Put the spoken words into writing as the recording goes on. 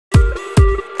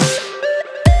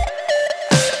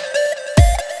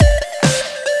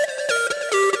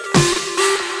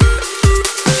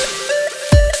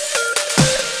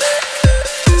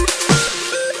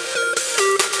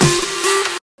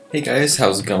Hey guys,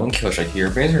 how's it going? Killshot here,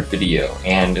 bringing another video,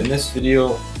 and in this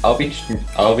video, I'll be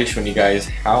showing you guys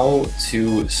how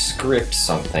to script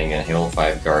something in Halo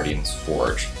 5 Guardians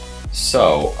Forge.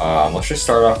 So, let's just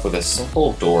start off with a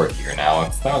simple door here. Now,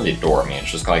 it's not really a door, I mean,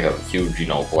 it's just like a huge,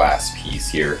 glass piece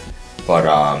here. But,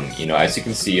 as you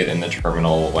can see it in the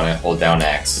terminal, when I hold down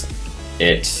X,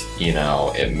 it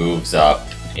moves up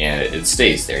and it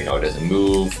stays there. It doesn't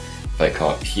move. If I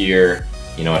come up here,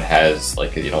 it has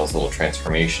like this little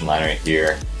transformation line right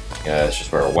here. That's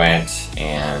just where it went,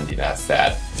 and that's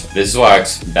that. This is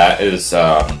what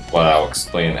what I'll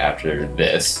explain after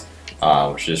this,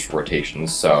 which is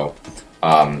rotations. So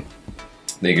then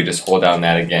you could just hold down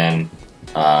that again,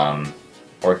 or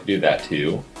you could do that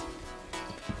too.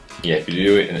 Yeah, if you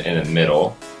do it in the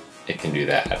middle, it can do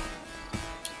that,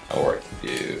 or it can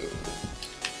do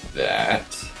that.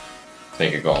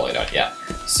 Make it go all the way down, yeah.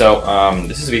 So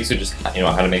this is basically just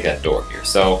how to make that door here.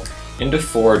 So into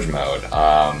Forge mode,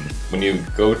 when you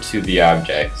go to the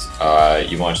object,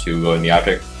 you want to go in the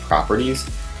object properties,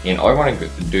 and all you want to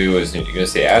do is you're going to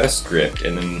say add a script,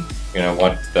 and then you're going to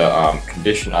want the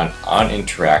condition on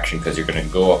interaction, because you're going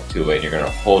to go up to it and you're going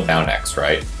to hold down X,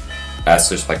 right? That's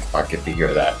just like clock it to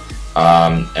hear that.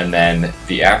 And then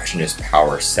the action is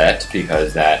power set,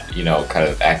 because that kind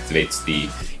of activates the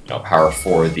power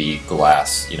for the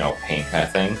glass, pane kind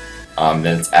of thing.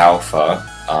 Then it's alpha.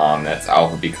 That's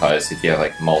alpha because if you have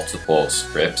like multiple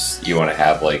scripts, you want to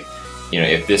have like,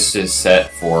 if this is set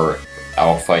for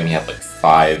alpha and you have like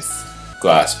 5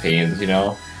 glass panes,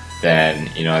 then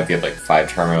if you have like 5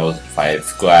 terminals,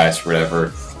 5 glass,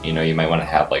 whatever, you might want to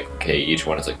have like, okay, each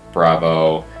one is like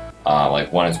Bravo,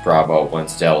 like one is Bravo,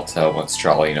 one's Delta, one's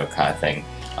Charlie, kind of thing.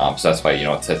 So that's why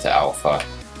it's set to alpha.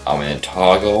 And then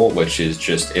toggle, which is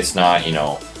just, it's not,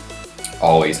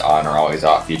 always on or always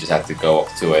off. You just have to go up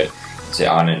to it, say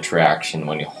on interaction.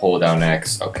 When you hold down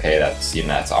X, okay, that's,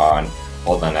 that's on.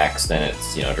 Hold down X, then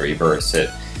it's, to reverse it,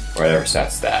 or whatever, so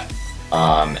that's that.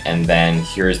 And then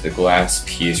here's the glass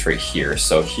piece right here.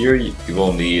 So here you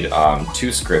will need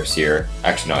 2 scripts here.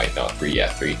 Actually, no, 3,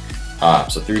 yeah, 3.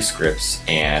 So 3 scripts,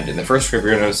 and in the first script,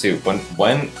 you're going to see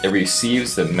when it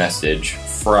receives the message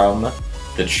from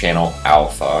the channel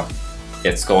alpha,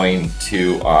 it's going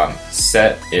to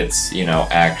set its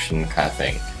action kind of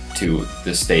thing to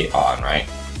the state on, right?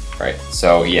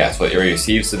 So yeah, so it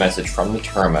receives the message from the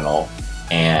terminal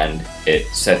and it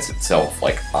sets itself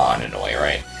like on in a way,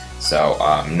 right? So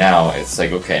now it's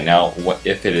like, okay, now what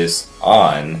if it is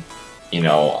on,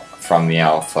 from the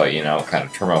alpha, kind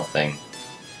of terminal thing,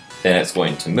 then it's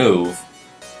going to move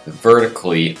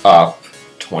vertically up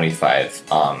 25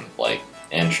 like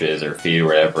inches or feet or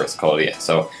whatever it's called, yeah.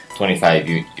 So 25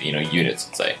 units,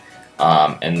 let's say,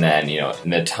 and then in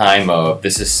the time of,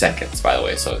 this is seconds by the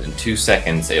way, so in 2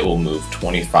 seconds it will move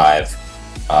 25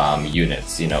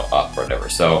 units up or whatever.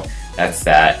 So that's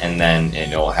that, and then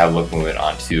you'll have look movement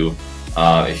onto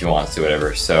if you want to,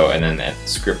 whatever. So and then at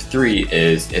script 3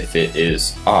 is if it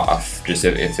is off, just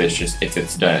if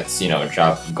it's done its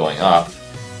job of going up,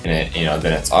 and it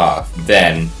then it's off,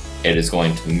 then it is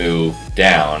going to move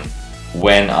down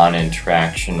when on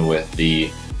interaction with the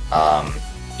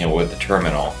with the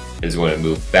terminal. Is going to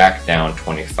move back down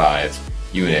 25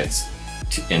 units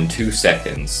in 2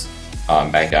 seconds,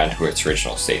 back down to its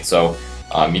original state. So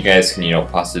you guys can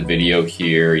pause the video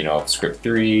here, script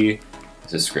 3,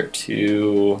 this is script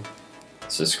 2,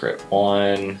 this is script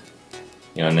 1,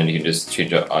 and then you can just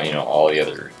change all the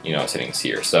other settings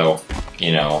here. So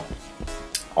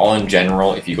all in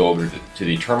general, if you go over to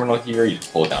the terminal here, you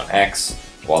just hold down X.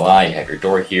 Voila, you have your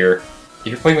door here. If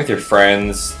you're playing with your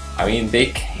friends, I mean, they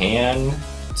can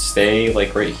stay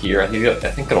like right here. I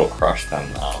think it'll crush them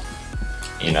though,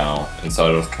 and so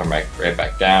it'll come right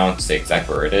back down, stay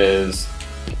exactly where it is.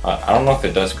 I don't know if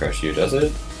it does crush you, does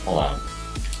it? Hold on.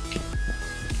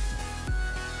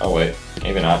 Oh wait,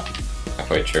 maybe not. Not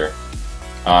quite sure.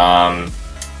 I'm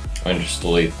gonna just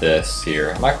delete this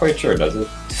here. I'm not quite sure. Does it?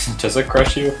 Does it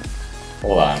crush you?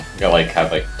 Hold on. You gotta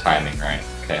have timing, right?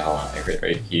 Okay, hold on.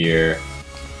 Right here,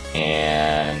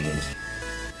 and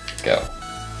go.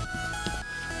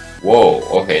 Whoa.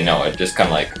 Okay, no, it just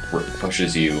kind of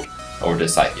pushes you over to the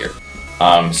side here.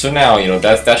 So now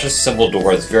that's just a simple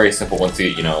door. It's very simple once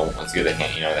you get the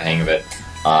hang of it.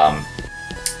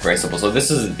 Very simple. So this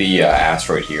is the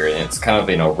asteroid here, and it's kind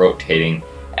of rotating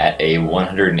at a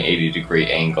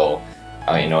 180-degree angle.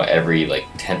 Every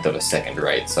tenth of a second,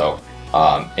 right? So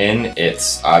in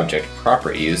its object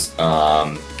properties,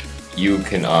 you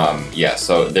can yeah.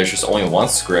 So there's just only 1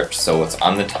 script, so it's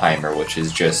on the timer, which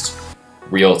is just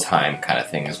real time kind of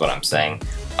thing, is what I'm saying.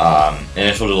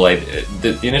 Initial delay.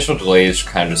 The initial delay is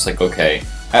kind of just okay.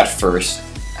 At first,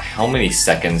 how many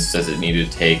seconds does it need to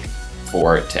take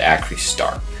for it to actually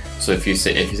start. So if you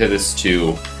set this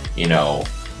to, you know,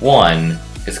 1,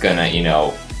 it's gonna, you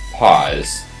know,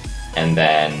 pause, and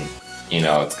then, you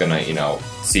know, it's gonna, you know,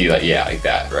 see, like, yeah, like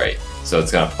that, right? So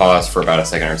it's gonna pause for about a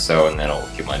second or so, and then it'll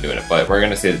keep on doing it. But we're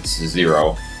gonna say it's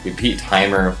 0. Repeat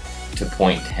timer to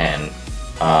 0.10.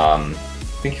 I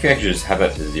think if you actually just have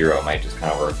that to 0, it might just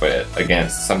kind of work. But again,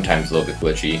 it's sometimes a little bit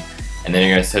glitchy. And then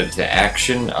you're gonna set it to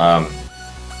action,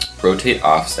 rotate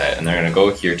offset, and they're gonna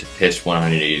go here to pitch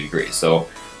 180 degrees. So,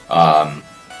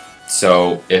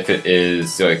 so if it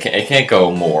is, so it can't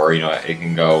go more. You know, it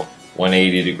can go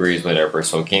 180 degrees, whatever.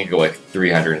 So it can't go like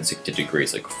 360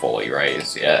 degrees, like fully, right?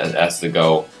 So yeah, it has to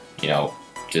go, you know,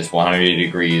 just 180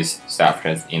 degrees. Stop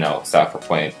for, you know, stop for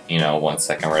 1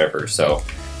 second, whatever. So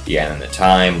yeah, and then the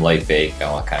time, light bake, and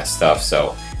all that kind of stuff.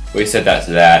 So if we set that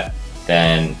to that,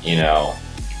 then, you know,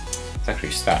 it's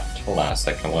actually stopped. Hold on a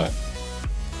second. What?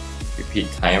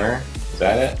 Repeat timer. Is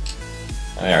that it?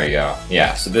 Oh, there we go.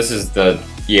 Yeah. So this is the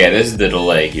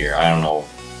delay here. I don't know.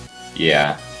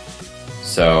 Yeah.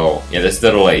 So yeah, this is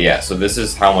the delay. Yeah. So this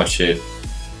is how much it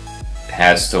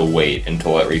has to wait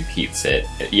until it repeats it.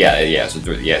 Yeah. So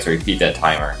repeat that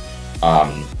timer.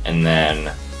 And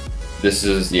then this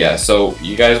is, yeah. So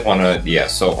you guys want to, yeah.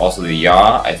 So also the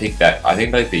yaw. I think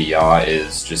like the yaw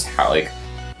is just how like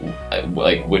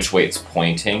which way it's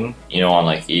pointing. You know, on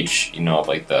like each, you know,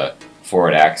 like the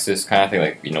forward axis kind of thing,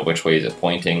 like, you know, which way is it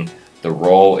pointing. The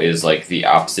roll is like the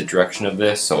opposite direction of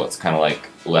this, so it's kind of like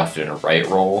left and a right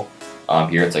roll.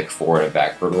 Here it's like forward and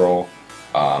backward roll.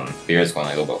 Here it's going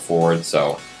like a little bit forward,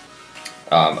 so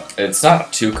it's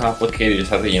not too complicated. You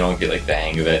just have to, you know, get like the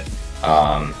hang of it.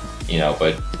 You know,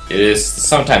 but it is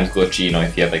sometimes glitchy, you know,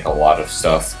 if you have like a lot of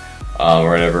stuff or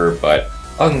whatever. But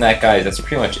other than that, guys, that's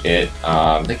pretty much it.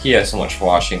 Thank you guys so much for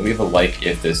watching. Leave a like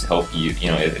if this helped you, you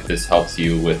know, if this helps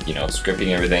you with, you know, scripting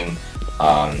everything.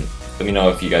 Let me know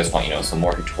if you guys want, you know, some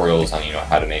more tutorials on, you know,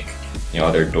 how to make, you know,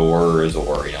 other doors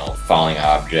or, you know, falling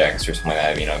objects or something like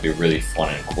that. You know, it'd be really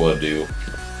fun and cool to do,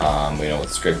 you know, with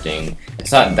scripting.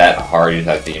 It's not that hard. You just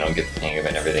have to, you know, get the hang of it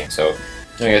and everything. So,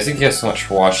 anyway, guys, thank you guys so much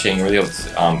for watching. Really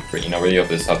hope, really hope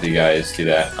this helped you guys do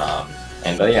that.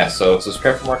 Yeah, so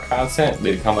subscribe for more content.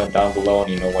 Leave a comment down below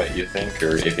and you know what you think,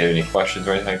 or if you have any questions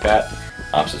or anything like that.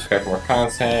 Subscribe for more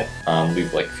content.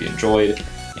 Leave a like if you enjoyed.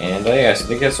 And yeah, so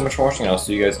thank you guys so much for watching. I'll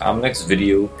see you guys on the next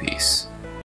video. Peace.